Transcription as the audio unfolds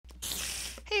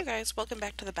you guys, welcome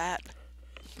back to the bat.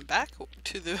 Back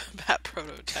to the bat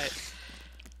prototype.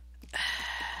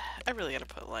 I really gotta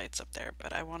put lights up there,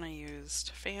 but I want to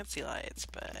use fancy lights,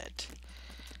 but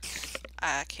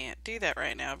I can't do that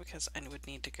right now because I would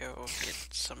need to go get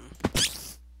some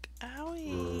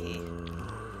owie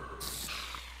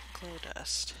glow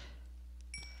dust.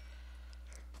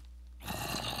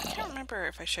 I can't remember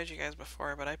if I showed you guys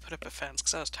before, but I put up a fence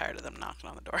because I was tired of them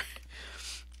knocking on the door.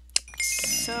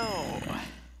 So,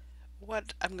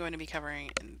 what I'm going to be covering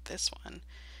in this one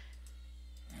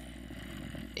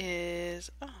is...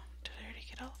 Oh, did I already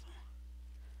get all of them?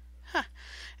 Huh.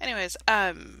 Anyways,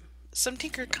 some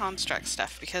Tinker Construct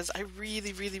stuff because I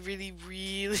really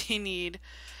need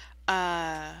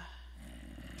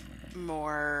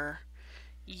more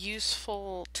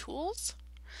useful tools.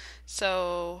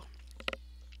 So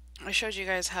I showed you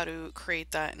guys how to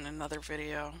create that in another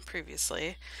video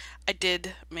previously. I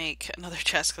did make another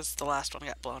chest because the last one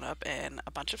got blown up and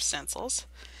a bunch of stencils.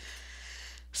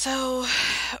 So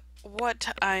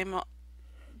what I'm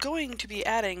going to be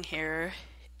adding here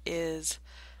is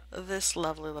this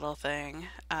lovely little thing,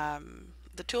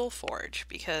 the Tool Forge,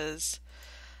 because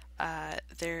what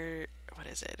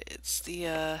is it? It's the,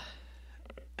 I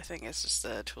think it's just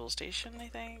the tool station, I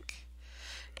think.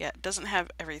 Yeah, it doesn't have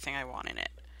everything I want in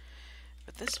it.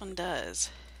 But this one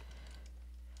does.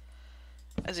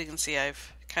 As you can see,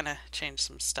 I've kind of changed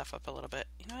some stuff up a little bit.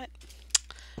 You know what?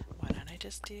 Why don't I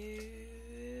just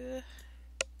do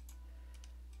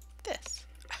this?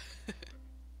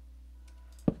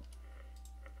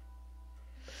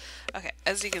 Okay,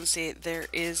 as you can see, there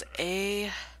is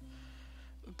a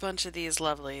bunch of these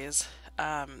lovelies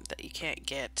that you can't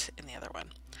get in the other one.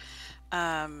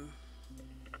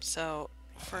 So,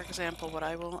 for example, what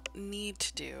I will need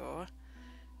to do...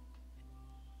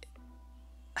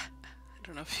 I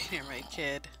don't know if you can hear my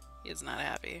kid. He is not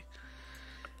happy.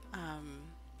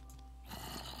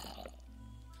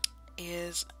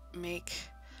 Is make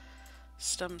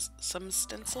some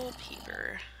stencil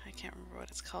paper. I can't remember what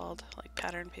it's called. Like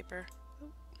pattern paper.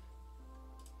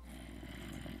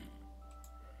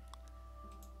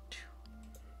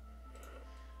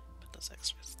 Put those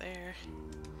extras there.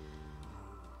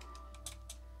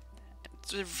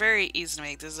 It's very easy to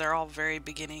make. These are all very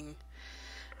beginning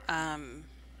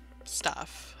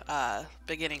stuff.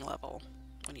 Beginning level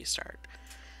when you start.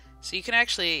 So you can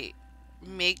actually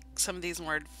make some of these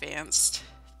more advanced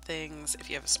things if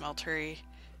you have a smeltery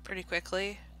pretty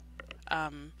quickly.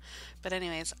 But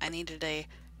anyways, I needed a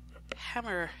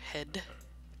hammerhead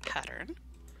pattern.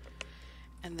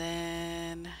 And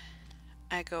then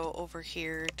I go over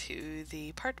here to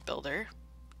the part builder.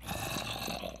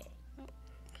 Oh,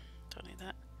 don't need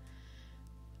that.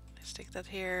 I stick that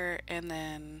here and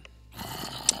then...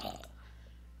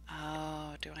 Oh,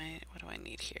 what do I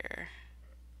need here?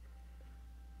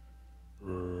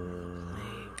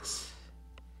 Legs.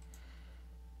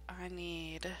 I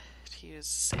need to use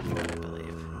the same one, I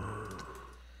believe.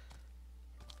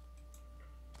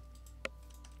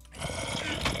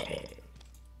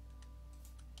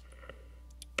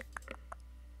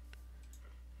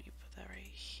 You put that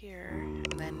right here,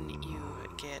 and then you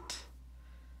get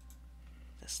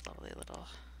this lovely little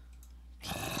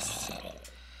piece.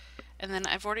 And then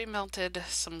I've already melted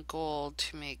some gold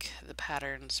to make the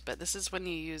patterns, but this is when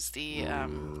you use the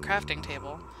crafting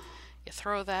table. You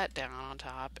throw that down on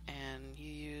top, and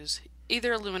you use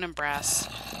either aluminum, brass,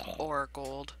 or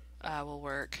gold will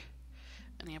work.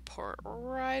 And you pour it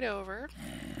right over.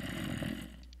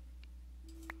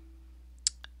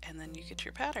 And then you get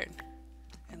your pattern.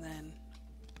 And then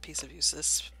a piece of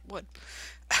useless wood.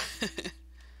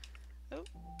 Oh.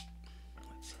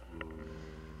 Let's see.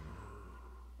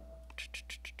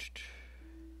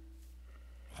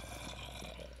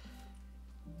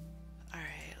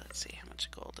 Alright, let's see how much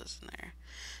gold is in there.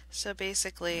 So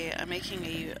basically, I'm making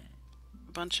a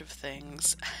bunch of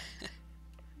things.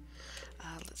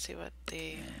 Let's see what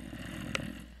the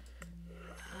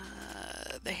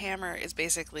hammer is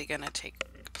basically going to take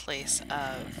place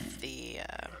of the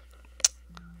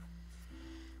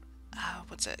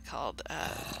what's it called?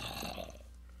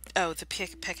 Oh, the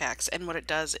pickaxe, and what it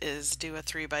does is do a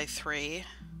 3x3.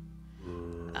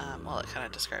 Well, it kind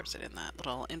of describes it in that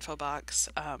little info box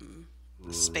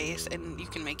space, and you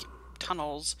can make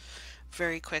tunnels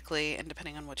very quickly, and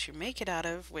depending on what you make it out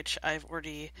of, which I've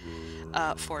already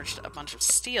forged a bunch of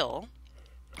steel,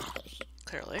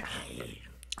 clearly,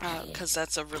 because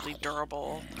that's a really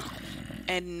durable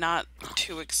and not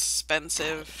too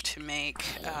expensive to make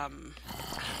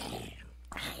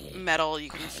metal you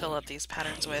can fill up these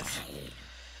patterns with.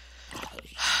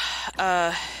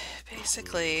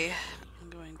 Basically, I'm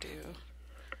going to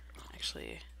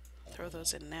actually throw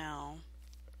those in now,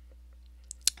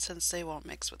 since they won't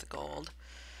mix with the gold.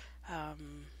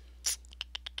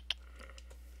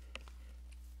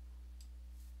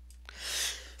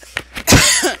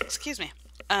 Excuse me.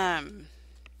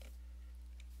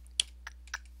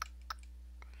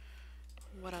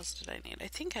 What else did I need? I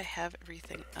think I have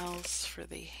everything else for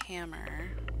the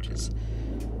hammer, which is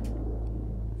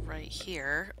right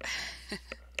here.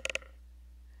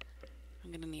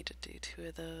 I'm gonna need to do 2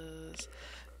 of those.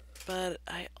 But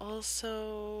I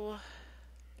also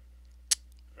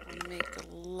want to make the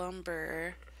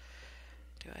lumber.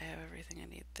 Do I have everything I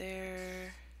need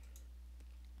there?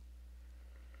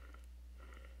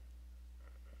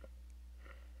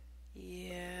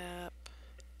 Yep.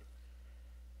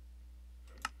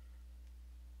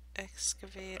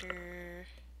 Excavator.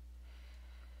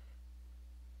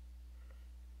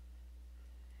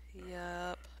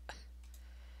 Yep.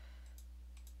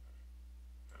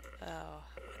 Oh,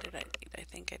 what did I need? I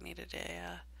think I needed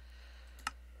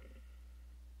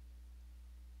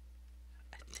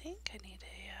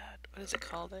what is it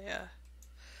called? Does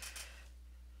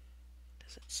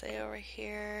it say over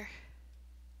here?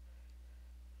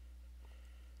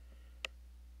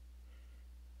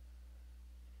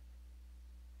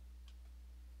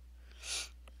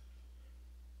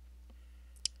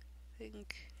 I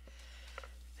think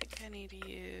I need to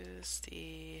use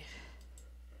the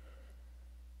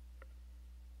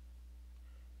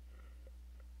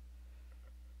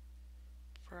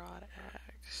broad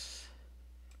axe.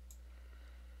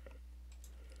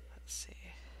 Let's see.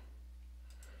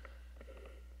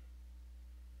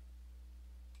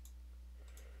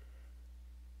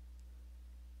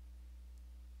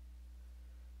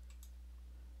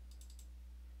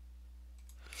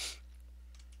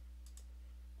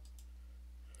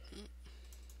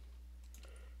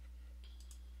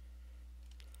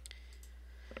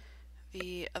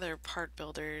 The other part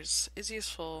builders is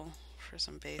useful for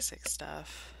some basic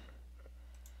stuff.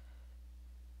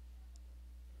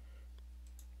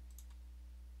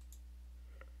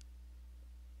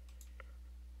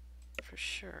 For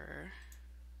sure.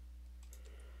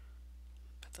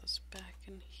 Put those back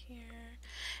in here.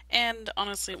 And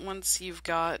honestly, once you've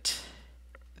got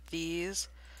these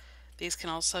can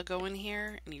also go in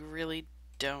here, and you really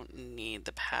don't need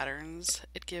the patterns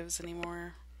it gives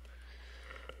anymore.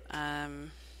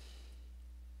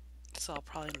 So I'll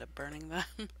probably end up burning them.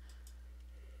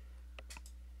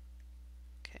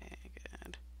 Okay,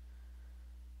 good.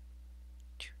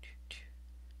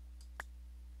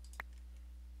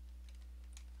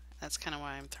 That's kind of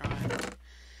why I'm throwing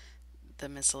the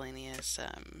miscellaneous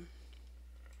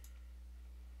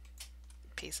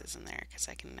pieces in there, because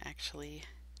I can actually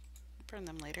burn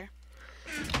them later.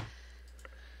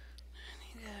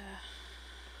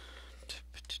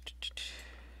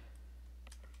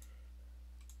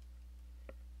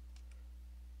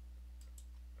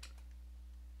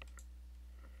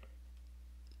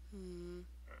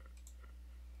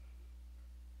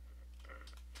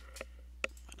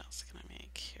 What else can I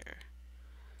make here?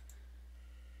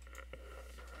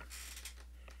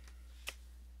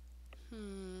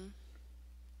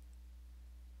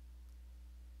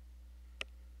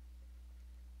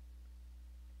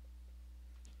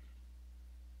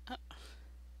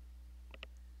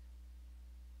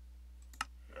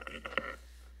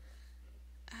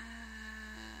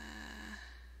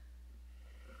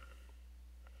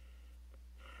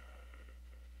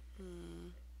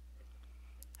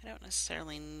 I don't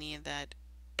necessarily need that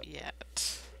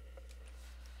yet.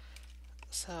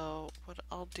 So what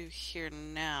I'll do here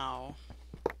now,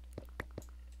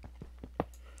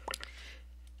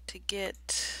 to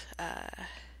get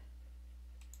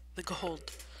the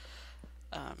gold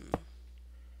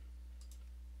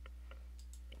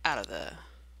out of the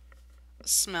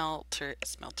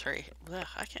smeltery. Ugh,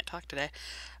 I can't talk today.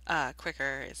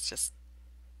 Quicker. It's just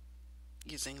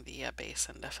using the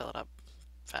basin to fill it up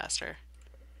faster.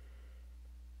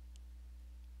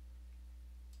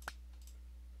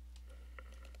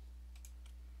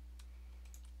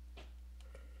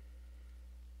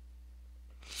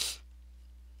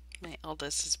 My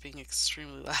eldest is being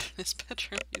extremely loud in his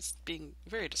bedroom. He's being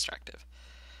very destructive.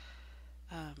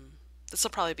 This will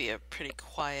probably be a pretty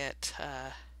quiet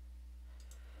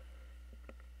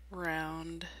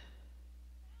round.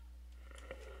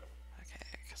 Okay,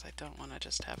 because I don't want to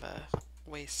just have a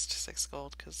waste 6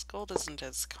 gold, because gold isn't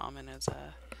as common as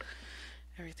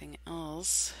everything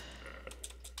else.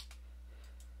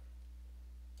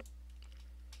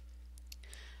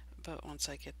 But once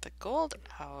I get the gold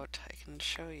out, I can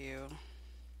show you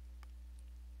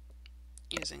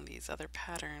using these other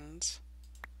patterns.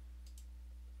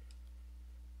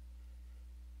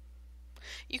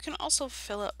 You can also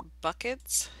fill up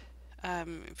buckets.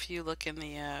 If you look in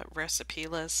the recipe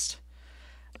list,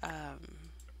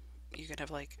 you can have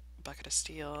like a bucket of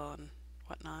steel and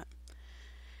whatnot.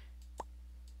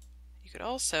 You could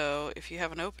also, if you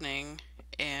have an opening,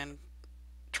 and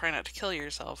try not to kill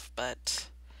yourself, but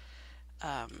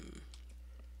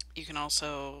you can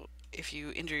also, if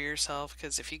you injure yourself,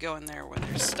 because if you go in there when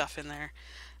there's stuff in there,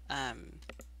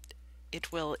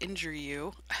 it will injure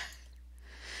you,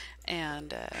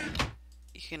 and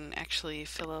you can actually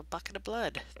fill a bucket of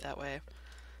blood that way.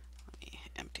 Let me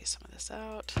empty some of this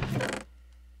out.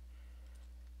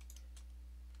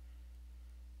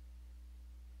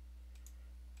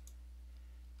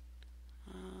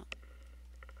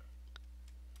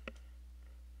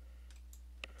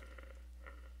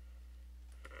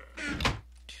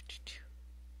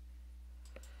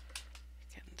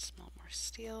 Can smell more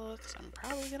steel because I'm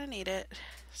probably gonna need it.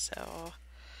 So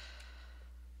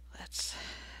let's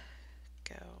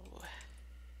go.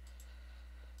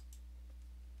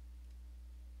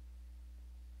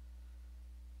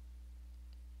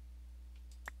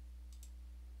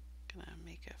 Gonna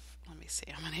make a. Let me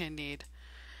see how many I need.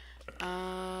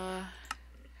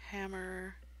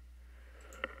 Hammer.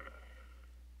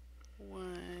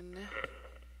 1,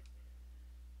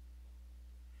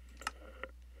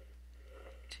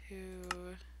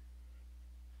 2,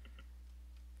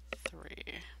 3.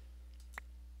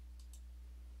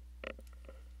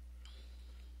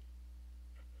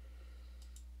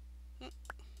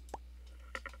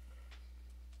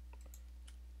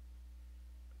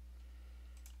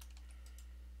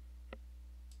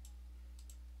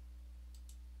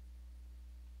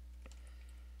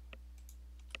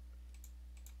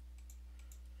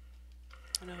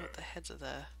 I know the heads of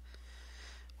the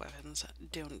weapons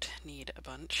don't need a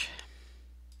bunch.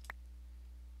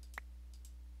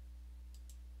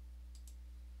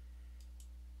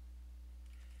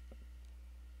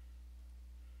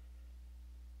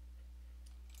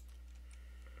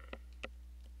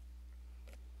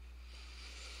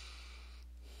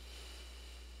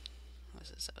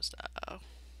 This is so style.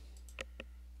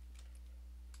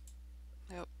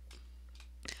 Nope.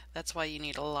 That's why you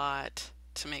need a lot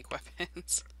to make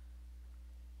weapons.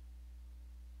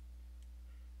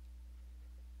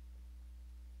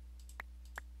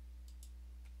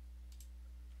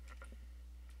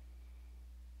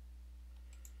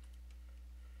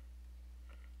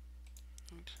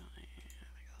 Actually, I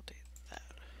think I'll do that.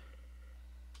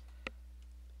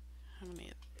 How many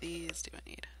of these do I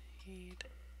need?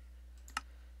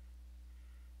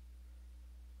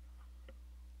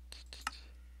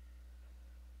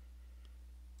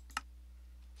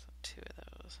 So 2 of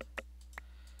those.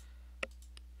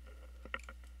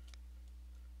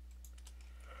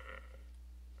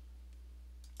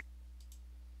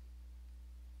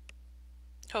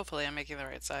 Hopefully I'm making the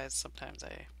right size. Sometimes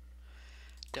I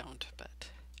don't, but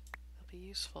they'll be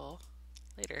useful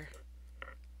later.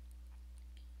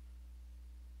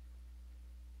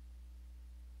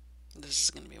 This is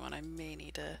going to be one I may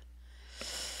need to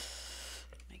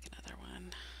make another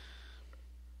one.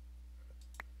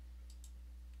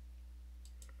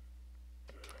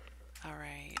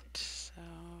 Alright, so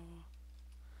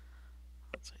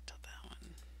let's wait till that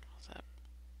one fills up.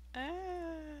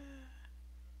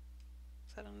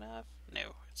 Is that enough?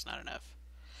 No, it's not enough.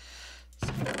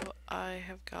 So I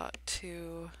have got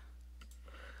to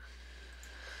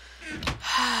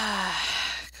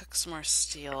cook some more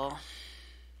steel.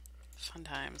 Fun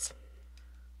times.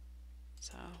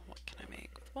 So what can I make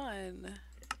with 1?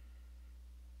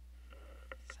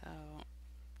 So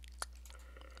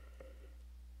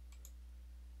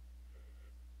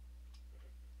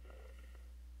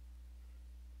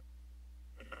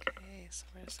okay, so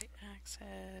where's the axe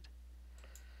head?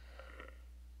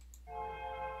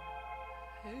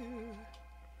 Ooh.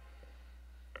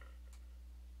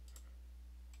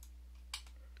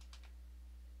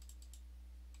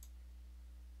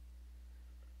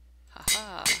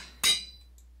 Haha.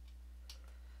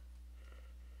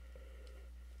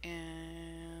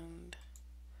 And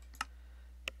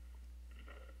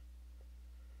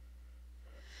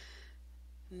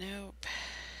nope.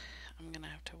 I'm gonna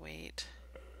have to wait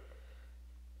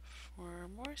for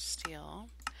more steel.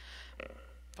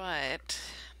 But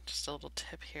just a little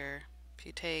tip here. If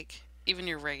you take even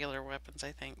your regular weapons,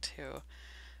 I think too,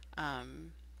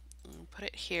 put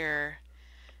it here,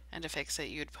 and to fix it,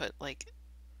 you'd put like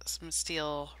some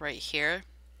steel right here,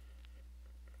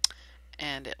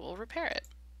 and it will repair it.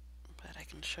 But I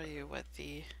can show you what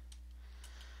the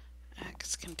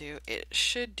axe can do. It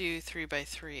should do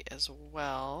 3x3 as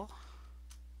well.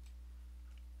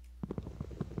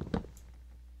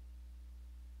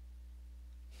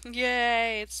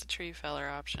 Yay, it's the tree feller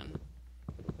option.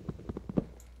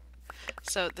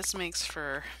 So this makes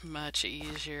for much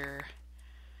easier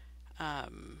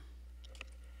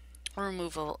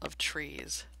removal of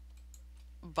trees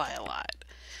by a lot.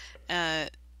 Uh,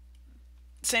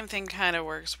 Same thing kind of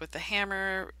works with the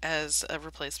hammer as a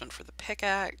replacement for the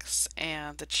pickaxe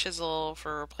and the chisel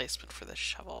for a replacement for the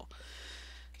shovel.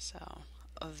 So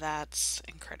that's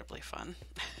incredibly fun.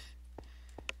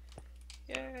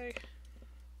 Yay!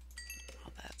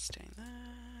 While that's doing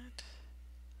that,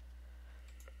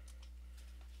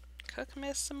 cook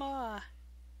me some more.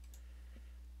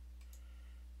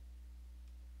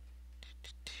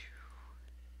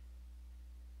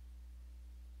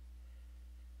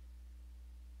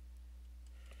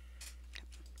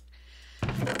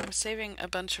 I'm saving a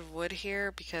bunch of wood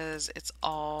here because it's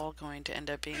all going to end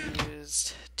up being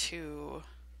used to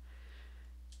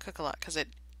cook a lot because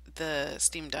the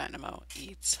steam dynamo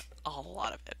eats a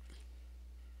lot of it.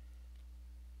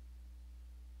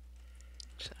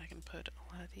 So I can put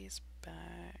a lot of these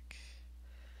back.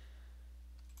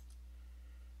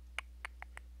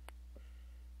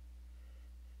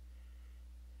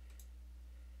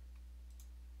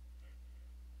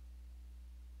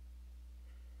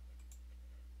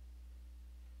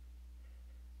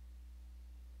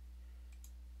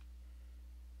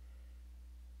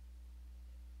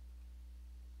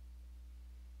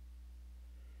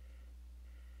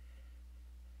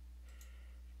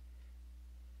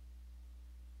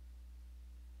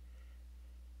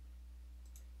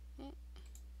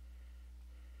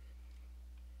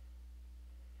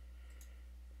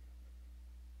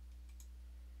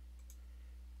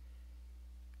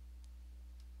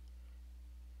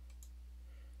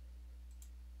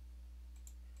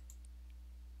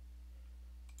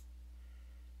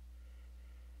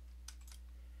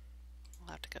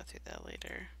 I'll have to go through that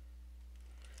later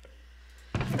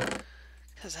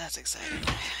because that's exciting.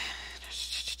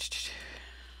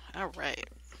 All right.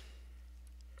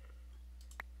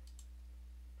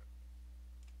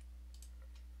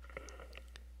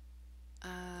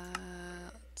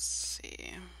 Let's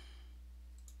see.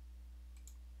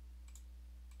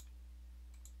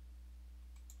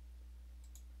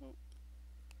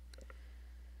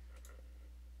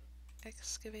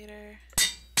 Excavator.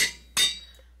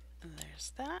 And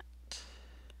there's that.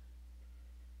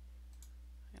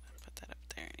 I'm gonna put that up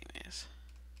there anyways.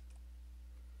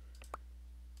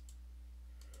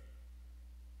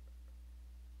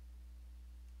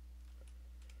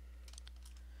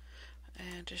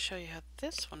 And to show you how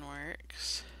this one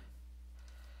works.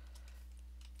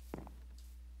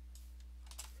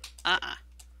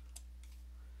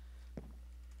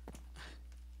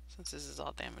 Since this is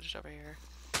all damaged over here.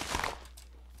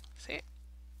 See?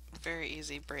 Very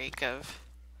easy break of...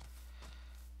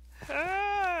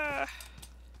 Ah!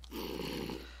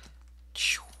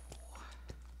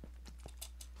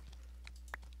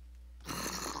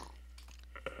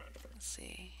 Let's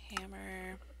see.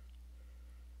 Hammer.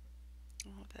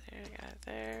 Oh, there, got it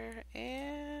there.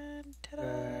 And ta-da!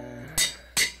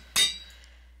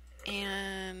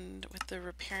 And with the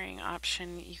repairing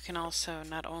option, you can also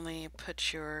not only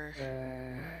put your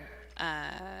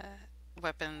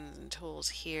weapons and tools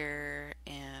here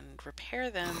and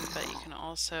repair them, but you can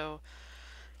also,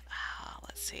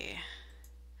 let's see,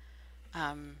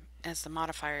 as the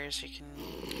modifiers, you can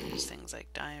use things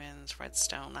like diamonds,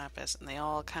 redstone, lapis, and they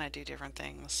all kind of do different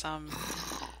things. I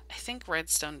think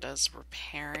redstone does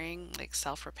repairing, like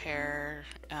self-repair.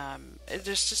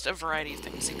 There's just a variety of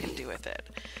things you can do with it.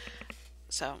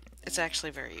 So it's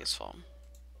actually very useful.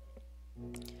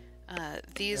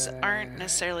 These aren't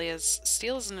necessarily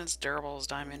steel isn't as durable as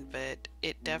diamond, but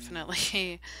it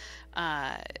definitely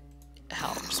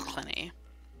helps plenty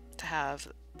to have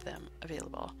them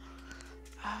available.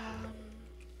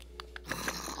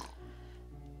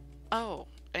 Oh,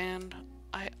 and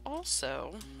I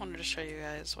also wanted to show you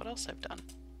guys what else I've done.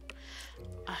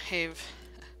 I've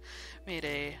made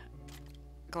a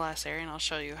glass area, and I'll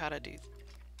show you how to do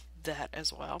that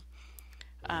as well.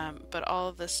 But all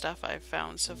of the stuff I've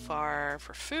found so far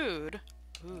for food,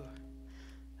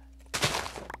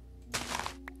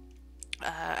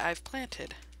 I've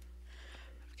planted.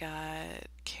 I've got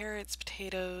carrots,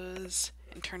 potatoes,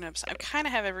 and turnips. I kind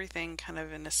of have everything kind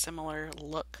of in a similar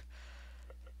look,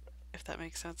 if that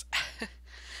makes sense.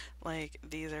 Like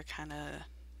these are kind of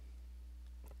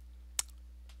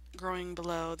growing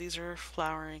below. These are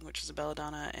flowering, which is a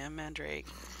belladonna and mandrake.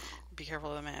 Be careful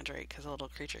of the mandrake because a little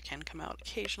creature can come out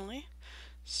occasionally.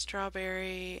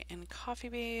 Strawberry and coffee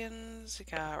beans. We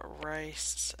got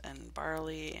rice and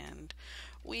barley and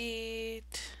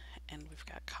wheat. And we've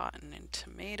got cotton and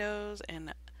tomatoes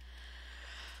and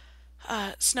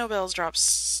Snowbells drop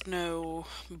snowballs,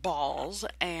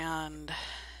 and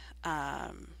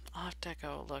I'll have to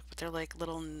go look, but they're like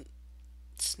little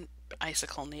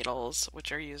icicle needles,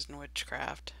 which are used in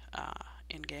witchcraft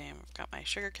in game. I've got my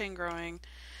sugarcane growing,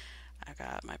 I've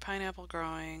got my pineapple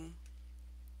growing.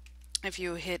 If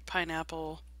you hit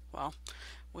pineapple, well,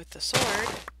 with the sword,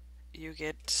 you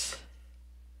get,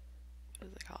 what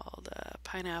is it called?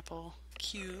 Pineapple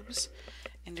cubes.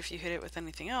 And if you hit it with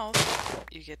anything else,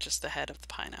 you get just the head of the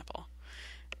pineapple.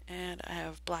 And I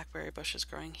have blackberry bushes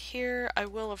growing here. I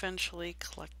will eventually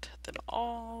collect them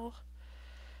all.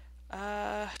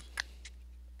 Let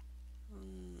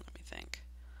me think.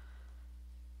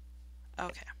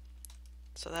 Okay,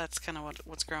 so that's kind of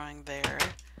what's growing there.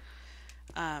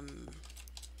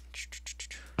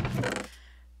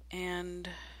 And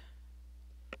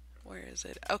where is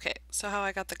it? Okay, so how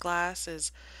I got the glass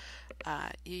is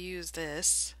you use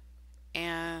this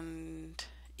and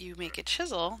you make a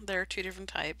chisel. There are two different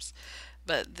types,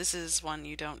 but this is one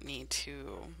you don't need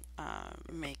to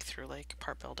make through like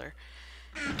Part Builder.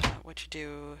 What you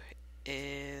do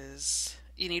is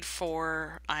you need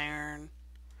 4 iron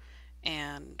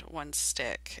and 1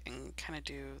 stick, and kind of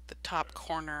do the top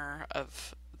corner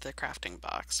of the crafting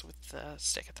box with the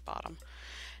stick at the bottom.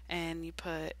 And you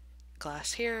put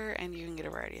glass here, and you can get a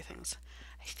variety of things.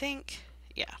 I think,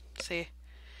 yeah, see,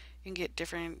 you can get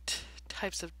different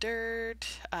types of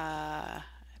dirt. I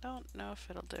don't know if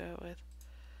it'll do it with,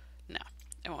 no,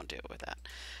 it won't do it with that.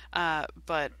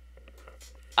 But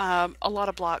a lot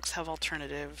of blocks have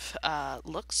alternative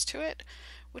looks to it,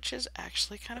 which is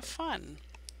actually kind of fun.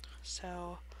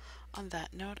 So on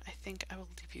that note, I think I will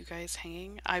leave you guys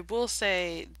hanging. I will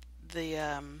say these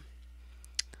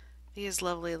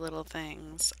lovely little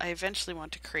things, I eventually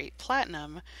want to create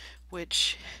platinum,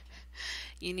 which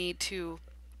you need to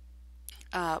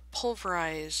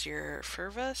pulverize your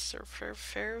fervus or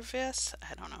fervis,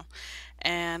 I don't know,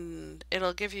 and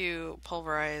it'll give you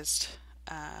pulverized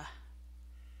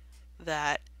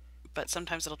that, but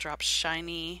sometimes it'll drop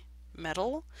shiny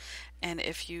metal, and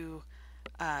if you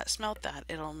smelt that,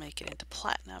 it'll make it into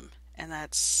platinum, and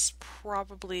that's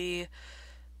probably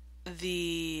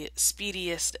the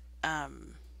speediest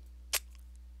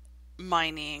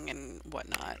mining and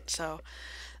whatnot. So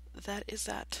that is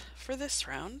that for this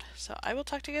round. So I will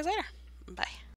talk to you guys later. Bye.